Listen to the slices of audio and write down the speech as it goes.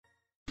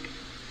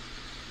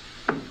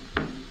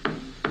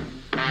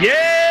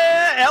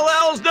Yeah,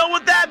 LLs know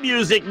what that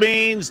music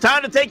means.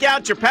 Time to take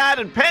out your pad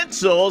and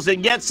pencils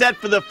and get set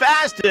for the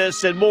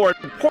fastest and, more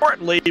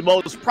importantly,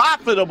 most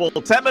profitable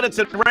 10 minutes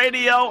in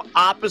radio,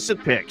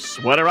 Opposite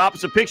Picks. What are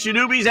Opposite Picks, you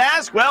newbies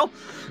ask? Well,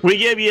 we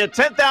give you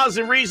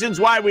 10,000 reasons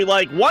why we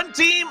like one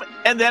team,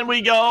 and then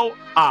we go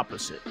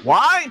opposite.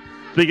 Why?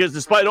 Because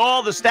despite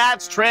all the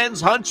stats,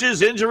 trends,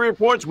 hunches, injury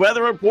reports,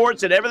 weather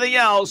reports, and everything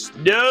else,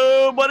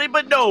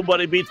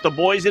 nobody beats the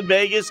boys in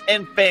Vegas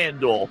and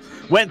FanDuel.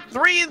 Went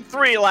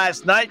 3-3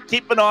 last night,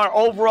 keeping our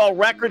overall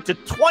record to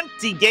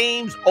 20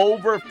 games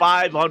over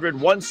 500,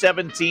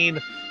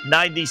 117,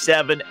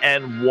 97,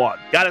 and 1.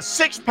 Got a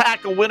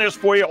six-pack of winners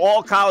for you,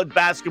 all college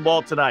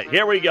basketball tonight.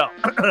 Here we go.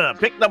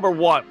 Pick number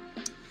 1.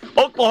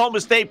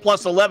 Oklahoma State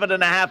plus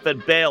 11.5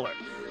 at Baylor.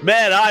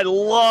 Man, I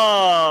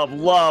love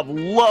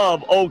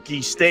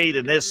Okie State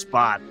in this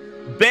spot.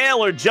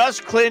 Baylor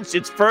just clinched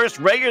its first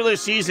regular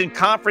season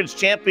conference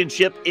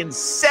championship in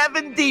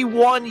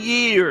 71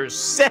 years.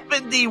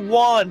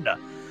 71.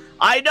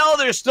 I know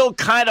they're still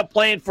kind of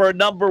playing for a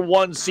number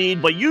 1 seed,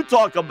 but you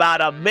talk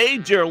about a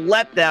major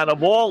letdown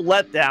of all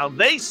letdown.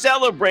 They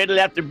celebrated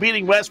after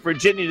beating West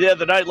Virginia the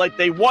other night like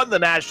they won the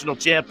national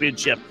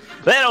championship.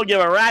 They don't give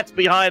a rat's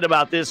behind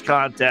about this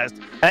contest.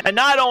 And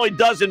not only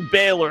doesn't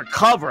Baylor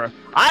cover,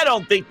 I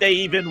don't think they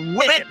even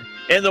win.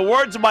 In the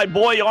words of my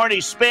boy Arnie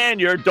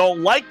Spanier,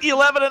 don't like the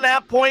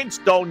 11.5 points,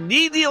 don't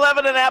need the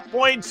 11.5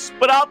 points,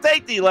 but I'll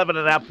take the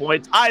 11.5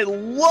 points. I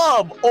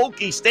love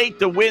Okie State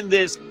to win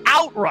this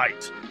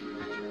outright.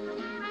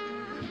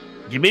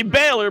 Give me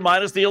Baylor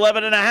minus the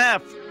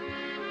 11.5.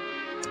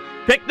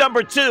 Pick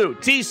number 2,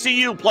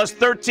 TCU plus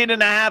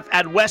 13.5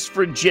 at West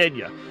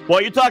Virginia.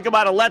 Well, you talk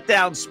about a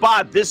letdown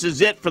spot. This is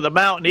it for the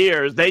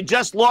Mountaineers. They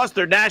just lost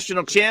their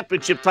national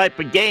championship type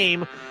of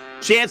game.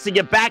 Chance to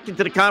get back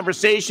into the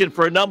conversation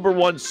for a number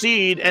 1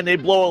 seed, and they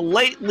blow a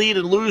late lead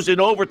and lose in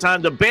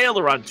overtime to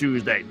Baylor on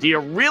Tuesday. Do you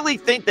really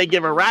think they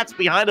give a rat's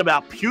behind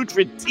about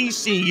putrid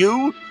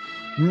TCU?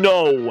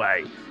 No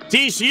way.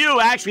 TCU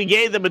actually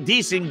gave them a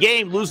decent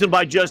game, losing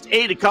by just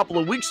 8 a couple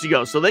of weeks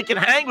ago, so they can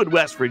hang with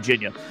West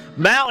Virginia.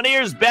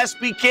 Mountaineers best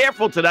be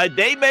careful tonight.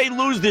 They may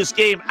lose this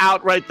game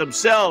outright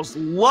themselves.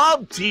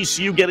 Love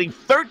TCU getting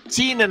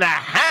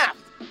 13.5.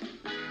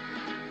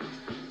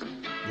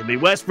 Give me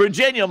West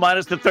Virginia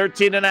minus the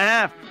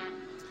 13.5.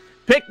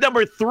 Pick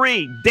number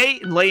 3,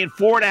 Dayton laying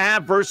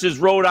 4.5 versus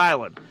Rhode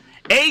Island.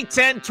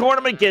 A-10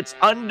 tournament gets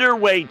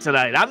underway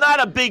tonight. I'm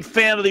not a big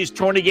fan of these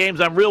tourney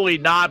games. I'm really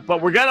not,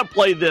 but we're going to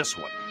play this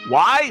one.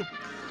 Why?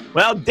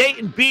 Well,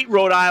 Dayton beat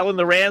Rhode Island,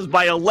 the Rams,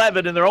 by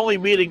 11, and they're only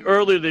meeting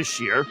earlier this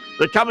year.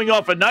 They're coming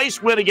off a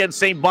nice win against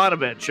St.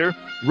 Bonaventure.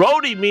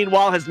 Rhodey,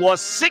 meanwhile, has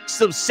lost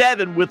 6 of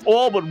 7, with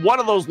all but one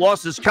of those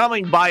losses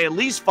coming by at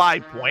least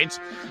 5 points.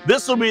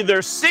 This will be their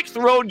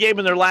 6th road game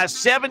in their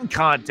last 7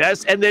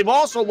 contests, and they've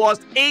also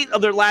lost 8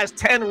 of their last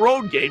 10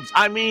 road games.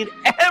 I mean,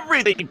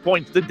 everything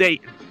points to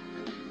Dayton.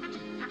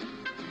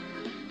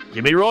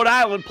 Give me Rhode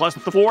Island plus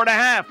the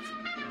 4.5.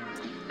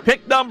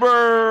 Pick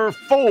number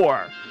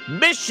 4.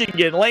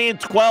 Michigan laying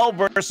 12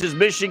 versus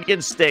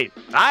Michigan State.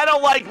 I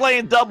don't like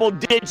laying double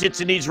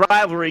digits in these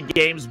rivalry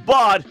games,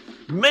 but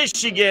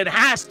Michigan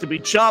has to be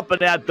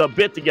chomping at the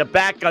bit to get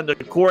back on the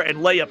court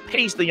and lay a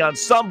pasting on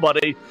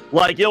somebody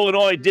like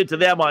Illinois did to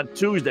them on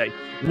Tuesday.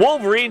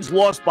 Wolverines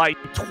lost by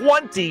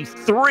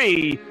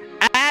 23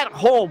 at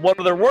home, one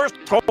of their worst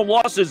home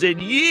losses in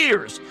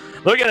years.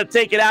 They're going to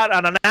take it out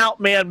on an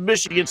outmanned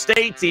Michigan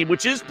State team,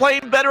 which is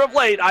playing better of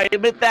late. I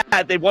admit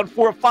that. They won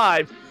 4 of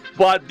 5.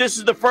 But this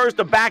is the first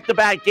of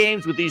back-to-back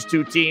games with these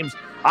two teams.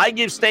 I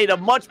give State a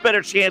much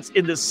better chance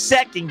in the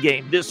second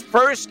game. This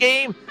first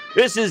game,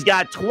 this has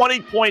got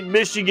 20-point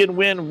Michigan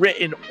win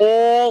written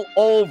all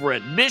over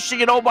it.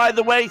 Michigan, oh, by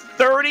the way,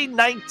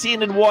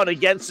 30-19-1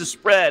 against the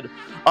spread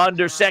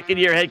under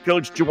second-year head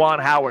coach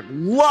Juwan Howard.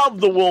 Love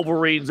the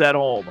Wolverines at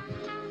home.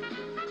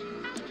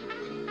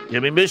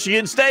 Give me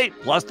Michigan State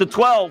plus the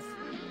 12.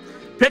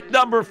 Pick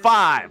number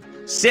 5.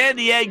 San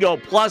Diego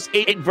plus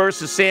 8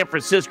 versus San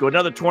Francisco,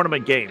 another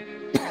tournament game.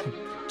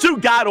 Two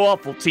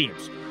god-awful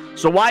teams.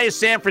 So why is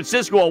San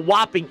Francisco a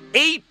whopping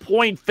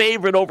 8-point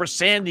favorite over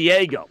San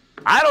Diego?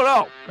 I don't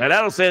know, and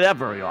I don't say that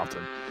very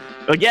often.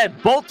 Again,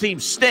 both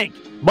teams stink.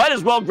 Might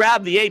as well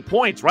grab the 8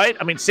 points, right?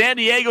 I mean, San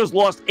Diego's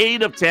lost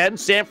 8 of 10.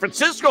 San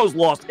Francisco's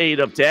lost 8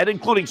 of 10,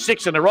 including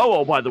 6 in a row,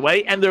 oh, by the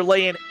way, and they're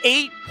laying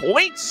 8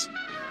 points?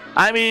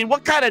 I mean,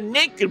 what kind of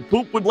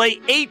nincompoop would lay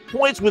 8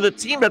 points with a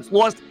team that's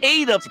lost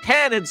 8 of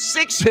 10 and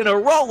 6 in a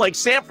row like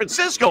San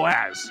Francisco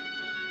has?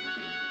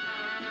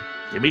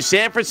 Give me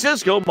San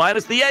Francisco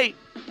minus the 8.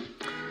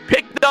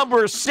 Pick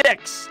number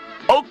 6.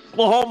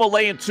 Oklahoma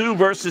laying 2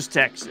 versus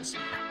Texas.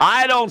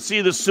 I don't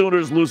see the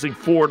Sooners losing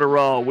 4 in a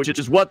row, which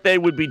is what they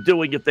would be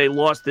doing if they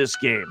lost this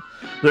game.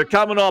 They're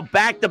coming off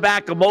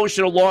back-to-back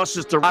emotional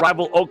losses to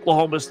rival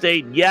Oklahoma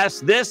State. Yes,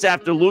 this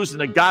after losing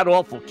to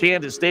god-awful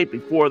Kansas State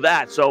before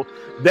that. So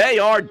they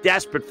are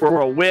desperate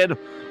for a win.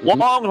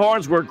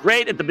 Longhorns were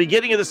great at the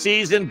beginning of the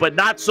season, but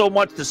not so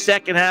much the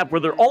second half, where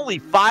they're only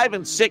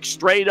 5-6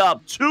 straight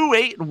up,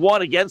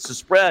 2-8-1 against the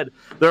spread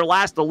their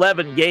last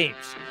 11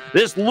 games.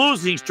 This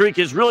losing streak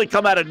has really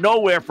come out of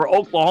nowhere for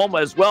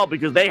Oklahoma as well,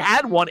 because they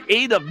had won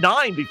 8 of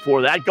 9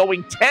 before that,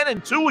 going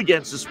 10-2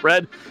 against the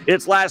spread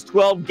its last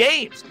 12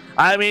 games.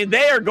 I mean,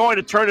 they are going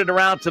to turn it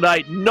around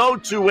tonight. No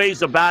two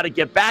ways about it.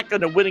 Get back on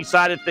the winning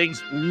side of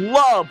things.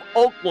 Love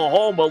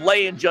Oklahoma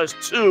laying just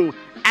 2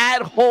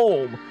 at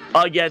home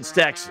against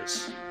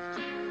Texas.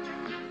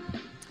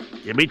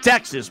 Give me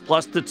Texas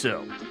plus the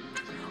 2.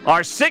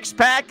 Our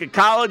 6-pack of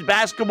college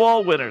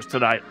basketball winners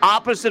tonight.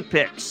 Opposite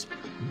picks.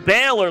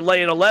 Baylor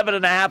laying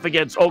 11.5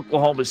 against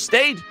Oklahoma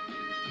State.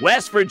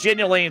 West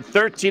Virginia laying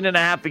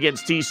 13.5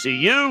 against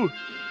TCU.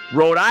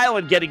 Rhode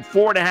Island getting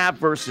 4.5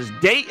 versus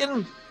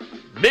Dayton.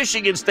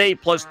 Michigan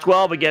State plus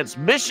 12 against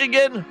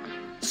Michigan.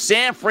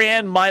 San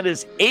Fran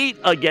minus 8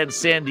 against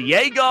San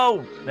Diego.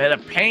 And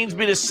it pains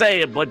me to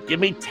say it, but give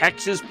me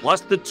Texas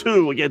plus the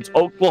 2 against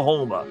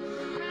Oklahoma.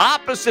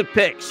 Opposite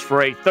picks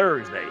for a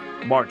Thursday,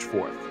 March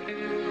 4th.